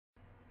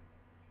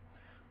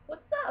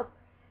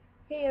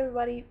Hey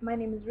everybody, my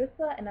name is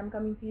Ryssa and I'm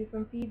coming to you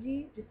from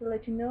Fiji. Just to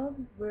let you know,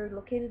 we're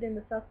located in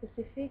the South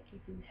Pacific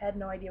if you had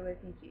no idea where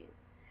Fiji is.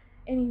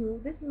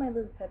 Anywho, this is my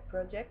little pet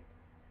project.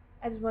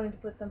 I just wanted to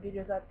put some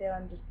videos out there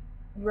on just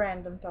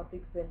random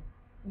topics that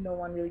no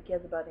one really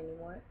cares about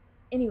anymore.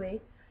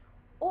 Anyway,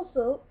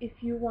 also, if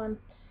you want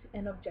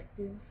an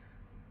objective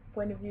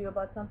point of view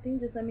about something,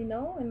 just let me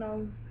know and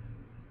I'll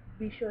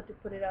be sure to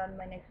put it out in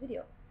my next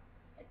video.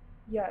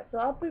 Yeah, so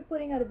I'll be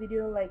putting out a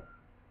video like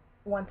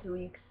once a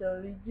week,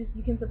 so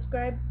you can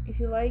subscribe if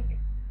you like,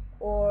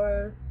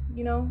 or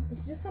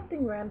it's just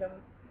something random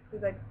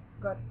because I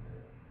got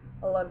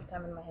a lot of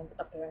time in my hands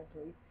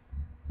apparently.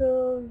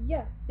 So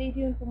yeah, stay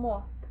tuned for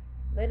more.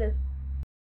 Later.